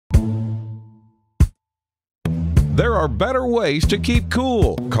There are better ways to keep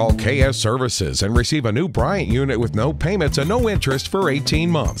cool. Call KS Services and receive a new Bryant unit with no payments and no interest for 18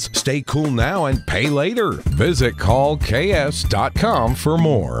 months. Stay cool now and pay later. Visit callks.com for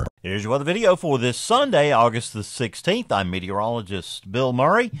more. Here's your weather video for this Sunday, August the 16th. I'm meteorologist Bill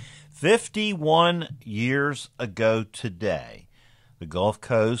Murray. 51 years ago today, the Gulf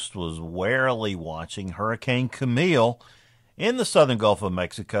Coast was warily watching Hurricane Camille in the southern Gulf of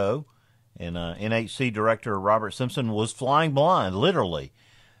Mexico, and NHC Director Robert Simpson was flying blind, literally.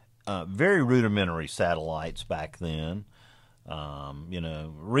 Very rudimentary satellites back then.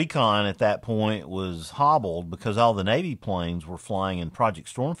 Recon at that point was hobbled because all the Navy planes were flying in Project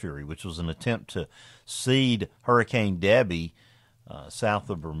Storm Fury, which was an attempt to seed Hurricane Debbie south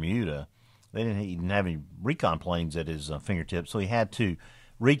of Bermuda. He didn't have any recon planes at his fingertips, so he had to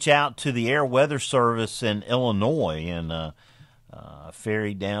reach out to the Air Weather Service in Illinois and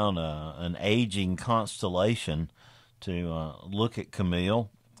ferry down an aging constellation to look at Camille.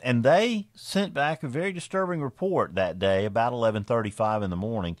 And they sent back a very disturbing report that day, about 11:35 in the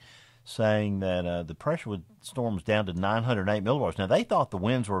morning, saying that the pressure with the storm was down to 908 millibars. Now, they thought the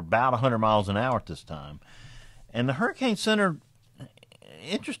winds were about 100 miles an hour at this time. And the Hurricane Center,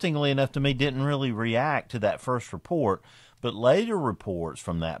 interestingly enough to me, didn't really react to that first report, but later reports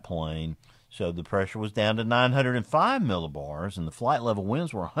from that plane showed the pressure was down to 905 millibars, and the flight level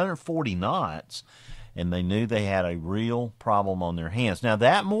winds were 140 knots, and they knew they had a real problem on their hands. Now,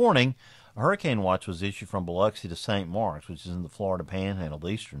 that morning, a hurricane watch was issued from Biloxi to St. Marks, which is in the Florida Panhandle, the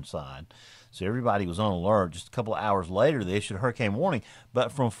eastern side. So everybody was on alert. Just a couple of hours later, they issued a hurricane warning,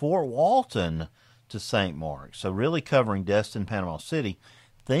 but from Fort Walton to St. Marks. So really covering Destin, Panama City,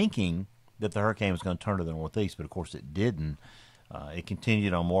 thinking that the hurricane was going to turn to the northeast, but of course it didn't. It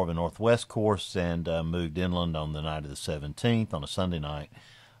continued on more of a northwest course and moved inland on the night of the 17th, on a Sunday night,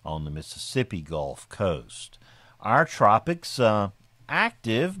 on the Mississippi Gulf Coast. Our tropics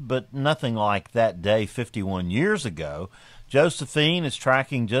active, but nothing like that day 51 years ago. Josephine is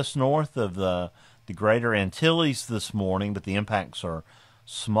tracking just north of the greater Antilles this morning, but the impacts are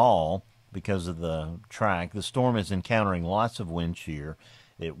small because of the track. The storm is encountering lots of wind shear.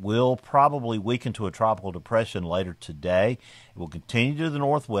 It will probably weaken to a tropical depression later today. It will continue to the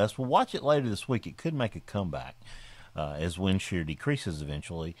northwest. We'll watch it later this week. It could make a comeback as wind shear decreases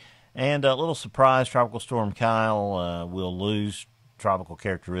eventually. And a little surprise, Tropical Storm Kyle will lose tropical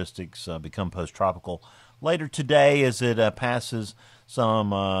characteristics, become post-tropical later today as it passes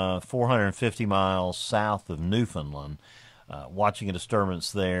some 450 miles south of Newfoundland. Watching a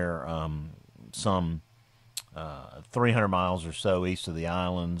disturbance there, some 300 miles or so east of the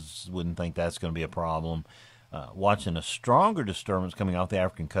islands. Wouldn't think that's going to be a problem. Watching a stronger disturbance coming off the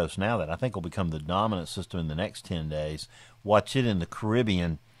African coast now that I think will become the dominant system in the next 10 days. Watch it in the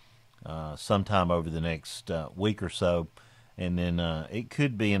Caribbean sometime over the next week or so. And then it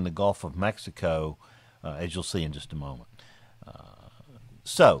could be in the Gulf of Mexico, as you'll see in just a moment.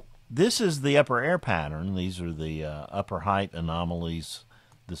 So this is the upper air pattern. These are the upper height anomalies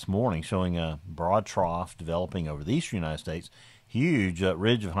this morning, showing a broad trough developing over the eastern United States. Huge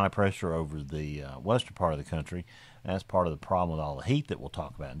ridge of high pressure over the western part of the country. That's part of the problem with all the heat that we'll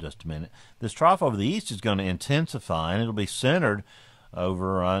talk about in just a minute. This trough over the east is going to intensify, and it'll be centered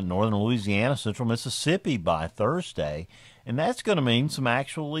over northern Louisiana, central Mississippi by Thursday. And that's going to mean some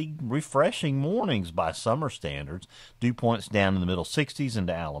actually refreshing mornings by summer standards. Dew points down in the middle 60s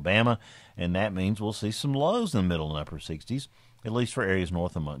into Alabama, and that means we'll see some lows in the middle and upper 60s, at least for areas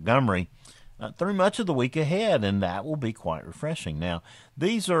north of Montgomery, through much of the week ahead, and that will be quite refreshing. Now,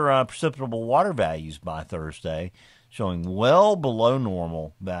 these are precipitable water values by Thursday, showing well below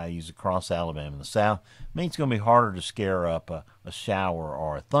normal values across Alabama and the south. It means it's going to be harder to scare up a shower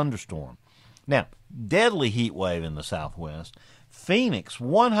or a thunderstorm. Now, deadly heat wave in the southwest. Phoenix,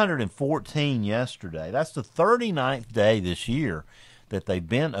 114 yesterday. That's the 39th day this year that they've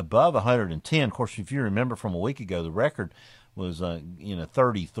been above 110. Of course, if you remember from a week ago, the record was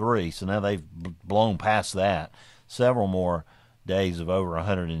 33, so now they've blown past that. Several more days of over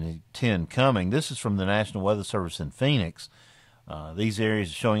 110 coming. This is from the National Weather Service in Phoenix. These areas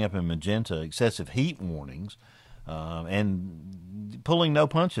are showing up in magenta, excessive heat warnings, and pulling no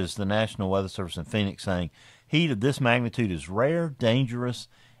punches, the National Weather Service in Phoenix saying heat of this magnitude is rare, dangerous,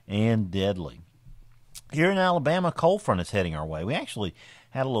 and deadly. Here in Alabama, cold front is heading our way. We actually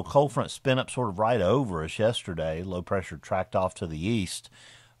had a little cold front spin up sort of right over us yesterday. Low pressure tracked off to the east,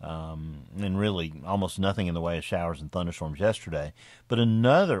 and really almost nothing in the way of showers and thunderstorms yesterday. But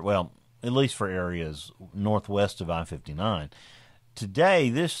another, well, at least for areas northwest of I-59. Today,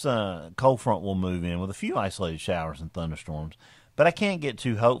 this cold front will move in with a few isolated showers and thunderstorms, but I can't get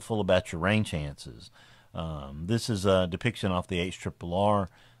too hopeful about your rain chances. This is a depiction off the HRRR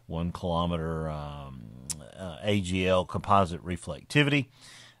 1 kilometer AGL composite reflectivity,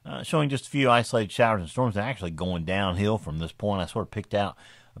 showing just a few isolated showers and storms, and actually going downhill from this point. I sort of picked out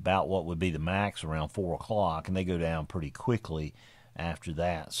about what would be the max around 4 o'clock, and they go down pretty quickly after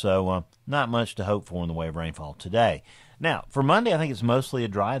that. So not much to hope for in the way of rainfall today. Now, for Monday, I think it's mostly a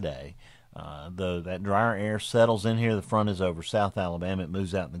dry day. Though that drier air settles in here, the front is over South Alabama. It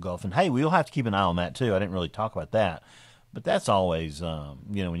moves out in the Gulf. And, hey, we'll have to keep an eye on that, too. I didn't really talk about that. But that's always,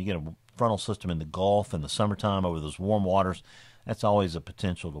 when you get a frontal system in the Gulf in the summertime over those warm waters, that's always a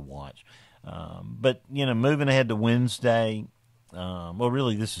potential to watch. But, moving ahead to Wednesday,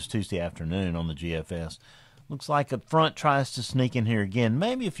 really this is Tuesday afternoon on the GFS. Looks like a front tries to sneak in here again.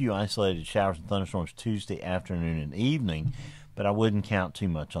 Maybe a few isolated showers and thunderstorms Tuesday afternoon and evening, but I wouldn't count too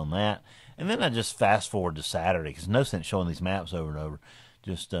much on that. And then I just fast forward to Saturday, because no sense showing these maps over and over.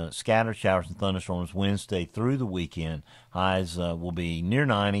 Just scattered showers and thunderstorms Wednesday through the weekend. Highs will be near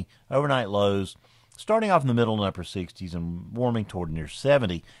 90, overnight lows starting off in the middle and upper 60s and warming toward near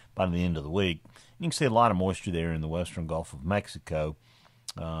 70 by the end of the week. You can see a lot of moisture there in the western Gulf of Mexico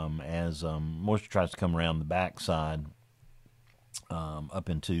as moisture tries to come around the backside up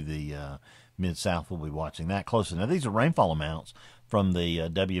into the mid-south. We'll be watching that closely. Now, these are rainfall amounts from the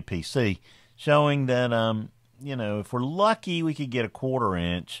WPC showing that, if we're lucky, we could get a 1/4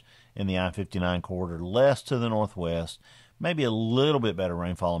 inch in the I-59 corridor, less to the northwest, maybe a little bit better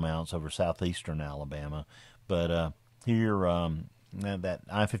rainfall amounts over southeastern Alabama. But here, that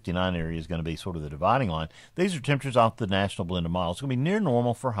I-59 area is going to be sort of the dividing line. These are temperatures off the national blended model. It's going to be near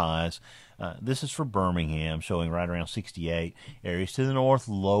normal for highs. This is for Birmingham, showing right around 68. Areas to the north,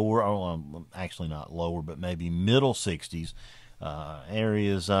 lower, actually not lower, but maybe middle 60s.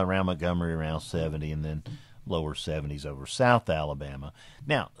 Areas around Montgomery around 70, and then lower 70s over South Alabama.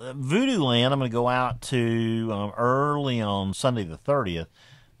 Now, Voodoo Land, I'm going to go out to early on Sunday the 30th.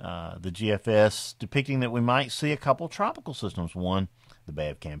 The GFS depicting that we might see a couple tropical systems. One, the Bay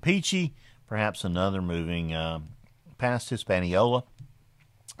of Campeche, perhaps another moving past Hispaniola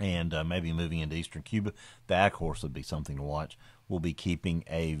and maybe moving into eastern Cuba. That, of course, would be something to watch. We'll be keeping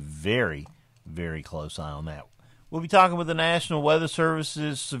a very, very close eye on that. We'll be talking with the National Weather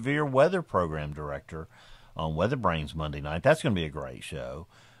Service's Severe Weather Program Director on Weather Brains Monday night. That's going to be a great show.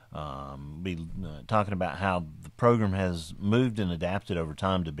 Be talking about how the program has moved and adapted over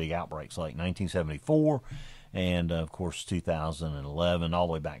time to big outbreaks like 1974 and, of course, 2011, all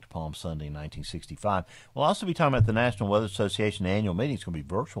the way back to Palm Sunday in 1965. We'll also be talking about the National Weather Association annual meeting. It's going to be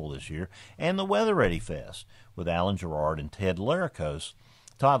virtual this year, and the Weather Ready Fest with Alan Gerard and Todd Laricos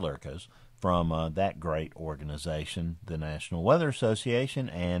from that great organization, the National Weather Association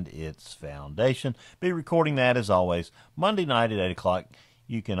and its foundation. Be recording that, as always, Monday night at 8 o'clock.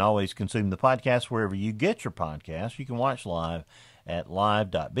 You can always consume the podcast wherever you get your podcasts. You can watch live at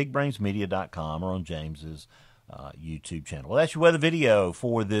live.bigbrainsmedia.com or on James's YouTube channel. Well, that's your weather video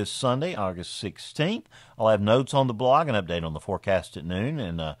for this Sunday, August 16th. I'll have notes on the blog, an update on the forecast at noon,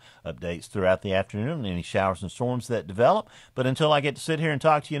 and updates throughout the afternoon on any showers and storms that develop. But until I get to sit here and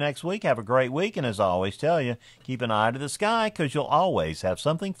talk to you next week, have a great week. And as I always tell you, keep an eye to the sky, because you'll always have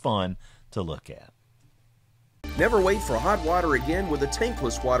something fun to look at. Never wait for hot water again with a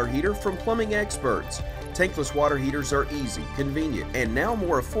tankless water heater from Plumbing Experts. Tankless water heaters are easy, convenient, and now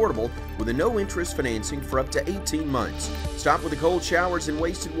more affordable with a no-interest financing for up to 18 months. Stop with the cold showers and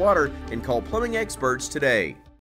wasted water and call Plumbing Experts today.